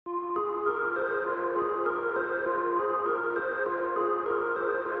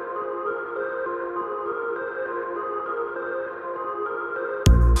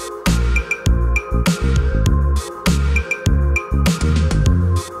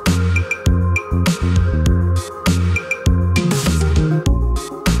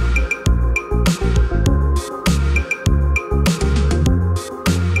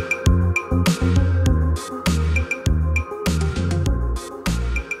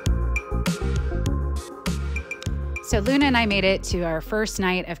So Luna and I made it to our first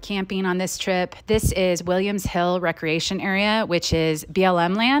night of camping on this trip. This is Williams Hill Recreation Area, which is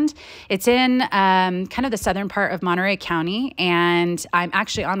BLM land. It's in kind of the southern part of Monterey County, and I'm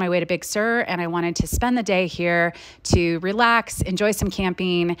actually on my way to Big Sur, and I wanted to spend the day here to relax, enjoy some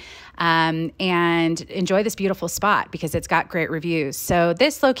camping, and enjoy this beautiful spot because it's got great reviews. So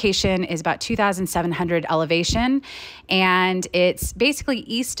this location is about 2,700 elevation, and it's basically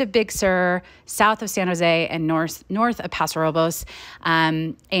east of Big Sur, south of San Jose, and north of Paso Robles.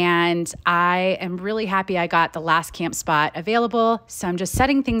 And I am really happy I got the last camp spot available. So I'm just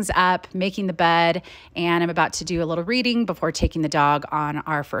setting things up, making the bed, and I'm about to do a little reading before taking the dog on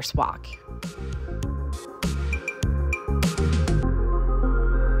our first walk.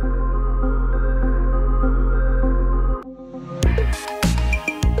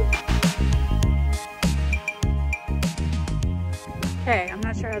 Okay, I'm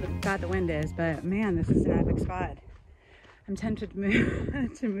not sure how bad the wind is, but man, this is an epic spot. I'm tempted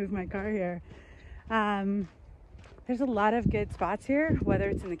to move my car here. There's a lot of good spots here, whether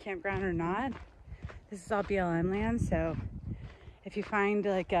it's in the campground or not. This is all BLM land, so if you find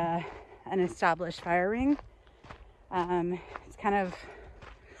like an established fire ring, it's kind of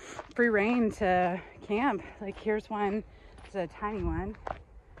free reign to camp. Like here's one, it's a tiny one,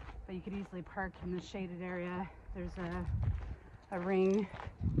 but you could easily park in the shaded area. There's a ring.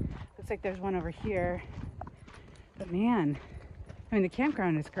 Looks like there's one over here. But man, I mean, the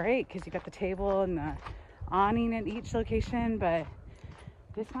campground is great because you got the table and the awning at each location, but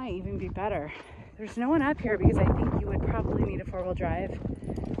this might even be better. There's no one up here because I think you would probably need a four-wheel drive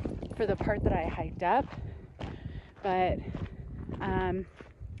for the part that I hiked up. But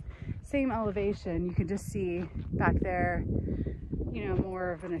same elevation, you can just see back there, you know,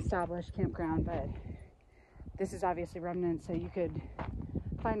 more of an established campground, but this is obviously remnant, so you could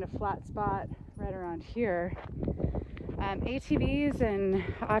find a flat spot right around here. ATVs and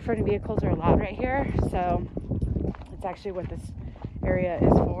off-roading vehicles are allowed right here, so it's actually what this area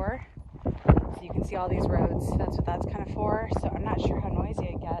is for. So you can see all these roads, that's what that's kind of for. So I'm not sure how noisy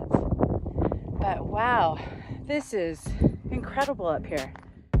it gets, but wow, this is incredible up here.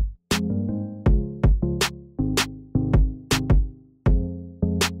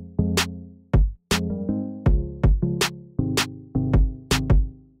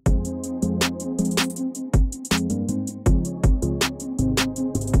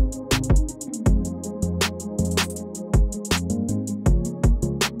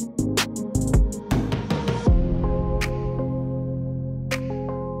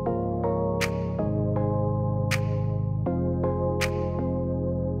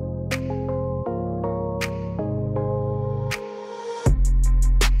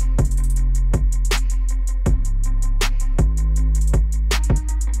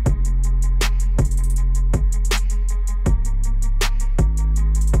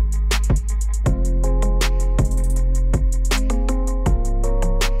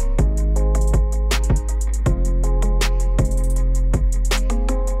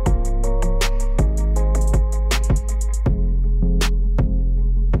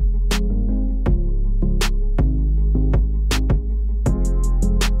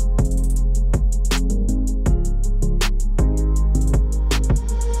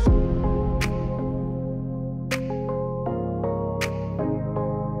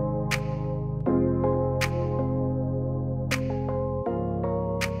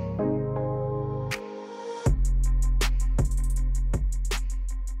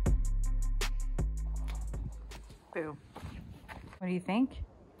 What do you think?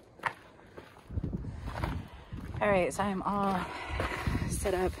 All right, so I'm all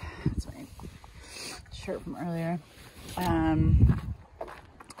set up. That's my shirt from earlier.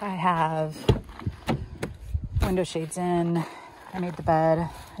 I have window shades in. I made the bed.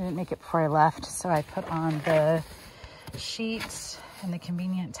 I didn't make it before I left, so I put on the sheets and the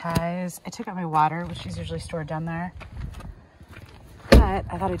convenient ties. I took out my water, which is usually stored down there, but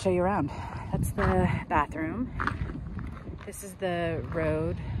I thought I'd show you around. That's the bathroom. This is the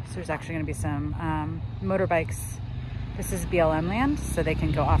road, so there's actually going to be some motorbikes. This is BLM land, so they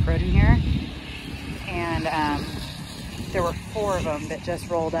can go off-roading here. And there were 4 of them that just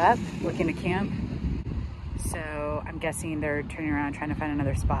rolled up looking to camp. So I'm guessing they're turning around trying to find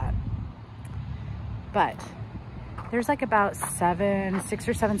another spot. But there's like about 6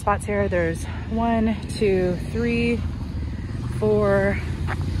 or 7 spots here. There's 1, 2, 3, 4,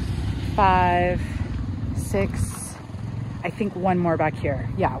 5, 6, I think 1 more back here.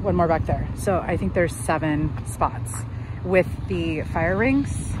 Yeah, 1 more back there. So I think there's 7 spots with the fire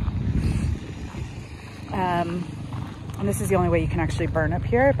rings. And this is the only way you can actually burn up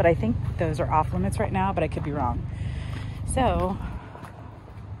here, but I think those are off limits right now, but I could be wrong. So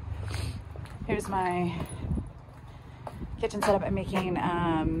here's my kitchen setup. I'm making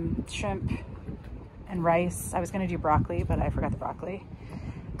shrimp and rice. I was gonna do broccoli, but I forgot the broccoli.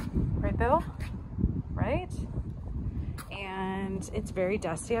 Right, Bill? Right? And it's very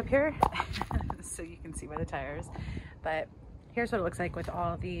dusty up here, so you can see by the tires. But here's what it looks like with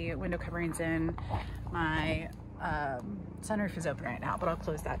all the window coverings in. My sunroof is open right now, but I'll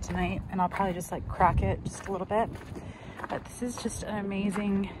close that tonight, and I'll probably just like crack it just a little bit. But this is just an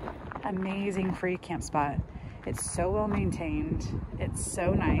amazing, amazing free camp spot. It's so well maintained. It's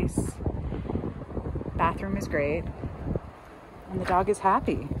so nice. Bathroom is great, and the dog is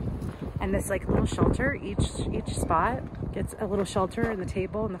happy. And this like little shelter, each spot gets a little shelter and the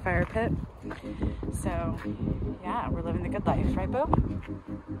table and the fire pit. So yeah, we're living the good life, right, Bo?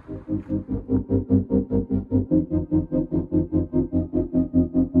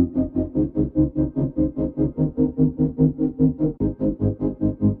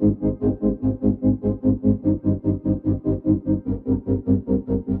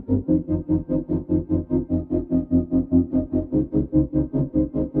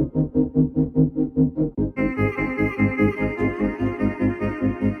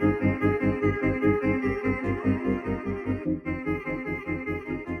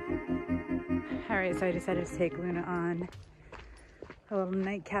 So I decided to take Luna on a little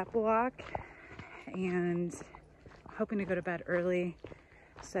nightcap walk, and I'm hoping to go to bed early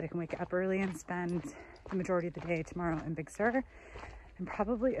so that I can wake up early and spend the majority of the day tomorrow in Big Sur. I'm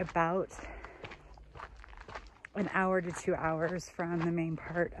probably about an hour to 2 hours from the main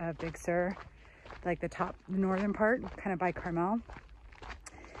part of Big Sur, like the top northern part, kind of by Carmel.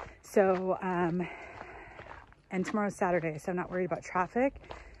 So, and tomorrow's Saturday, so I'm not worried about traffic,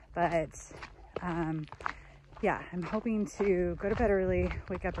 but yeah, I'm hoping to go to bed early,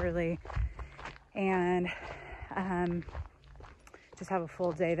 wake up early, and just have a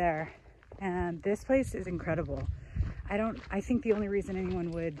full day there. And this place is incredible. I think the only reason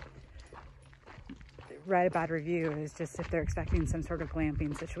anyone would write a bad review is just if they're expecting some sort of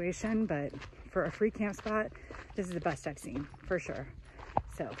glamping situation, but for a free camp spot, this is the best I've seen, for sure.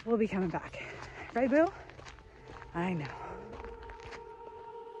 So we'll be coming back. Right, Boo? I know.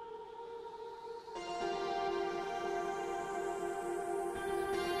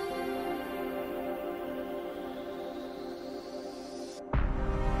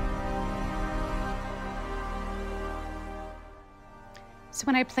 So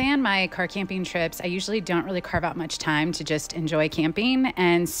when I plan my car camping trips, I usually don't really carve out much time to just enjoy camping.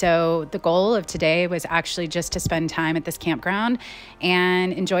 And so the goal of today was actually just to spend time at this campground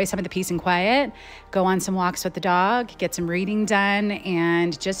and enjoy some of the peace and quiet, go on some walks with the dog, get some reading done,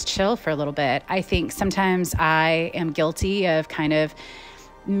 and just chill for a little bit. I think sometimes I am guilty of kind of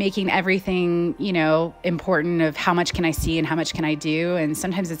making everything, you know, important of how much can I see and how much can I do. And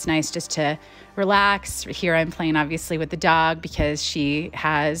sometimes it's nice just to relax. Here I'm playing obviously with the dog because she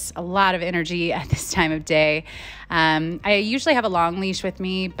has a lot of energy at this time of day. I usually have a long leash with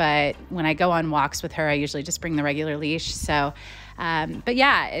me, but when I go on walks with her, I usually just bring the regular leash. So, but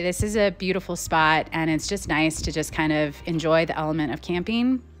yeah, this is a beautiful spot, and it's just nice to just kind of enjoy the element of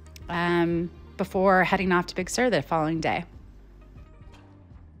camping before heading off to Big Sur the following day.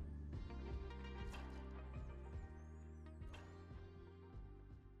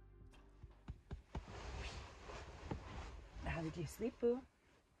 How did you sleep, Boo?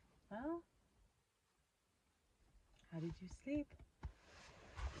 Well, how did you sleep?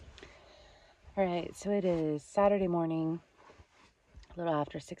 All right, so it is Saturday morning, a little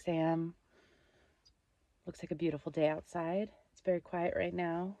after 6 a.m. Looks like a beautiful day outside. It's very quiet right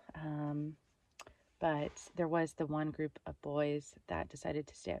now, but there was the one group of boys that decided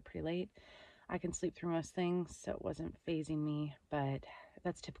to stay up pretty late. I can sleep through most things, so it wasn't fazing me, but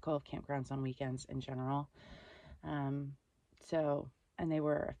that's typical of campgrounds on weekends in general. And they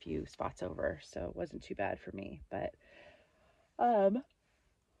were a few spots over, so it wasn't too bad for me, but, I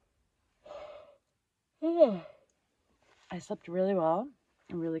slept really well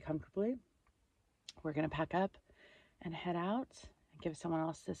and really comfortably. We're going to pack up and head out and give someone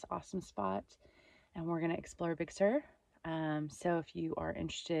else this awesome spot, and we're going to explore Big Sur. So if you are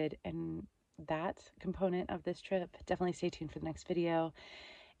interested in that component of this trip, definitely stay tuned for the next video.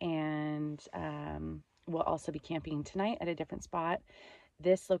 And, we'll also be camping tonight at a different spot.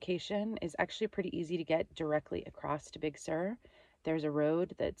 This location is actually pretty easy to get directly across to Big Sur. There's a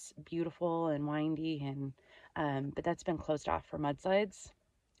road that's beautiful and windy, and but that's been closed off for mudslides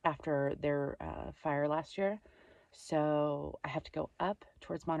after their fire last year. So I have to go up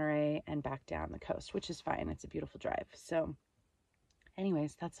towards Monterey and back down the coast, which is fine. It's a beautiful drive. So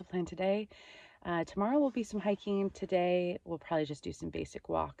anyways, that's the plan today. Tomorrow will be some hiking. Today we'll probably just do some basic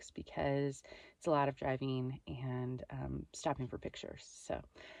walks because it's a lot of driving and stopping for pictures. So,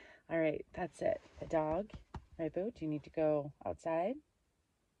 all right, that's it. The dog, right, Boo? Do you need to go outside?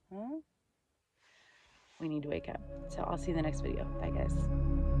 Huh? We need to wake up. So I'll see you in the next video. Bye,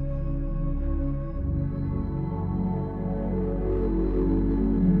 guys.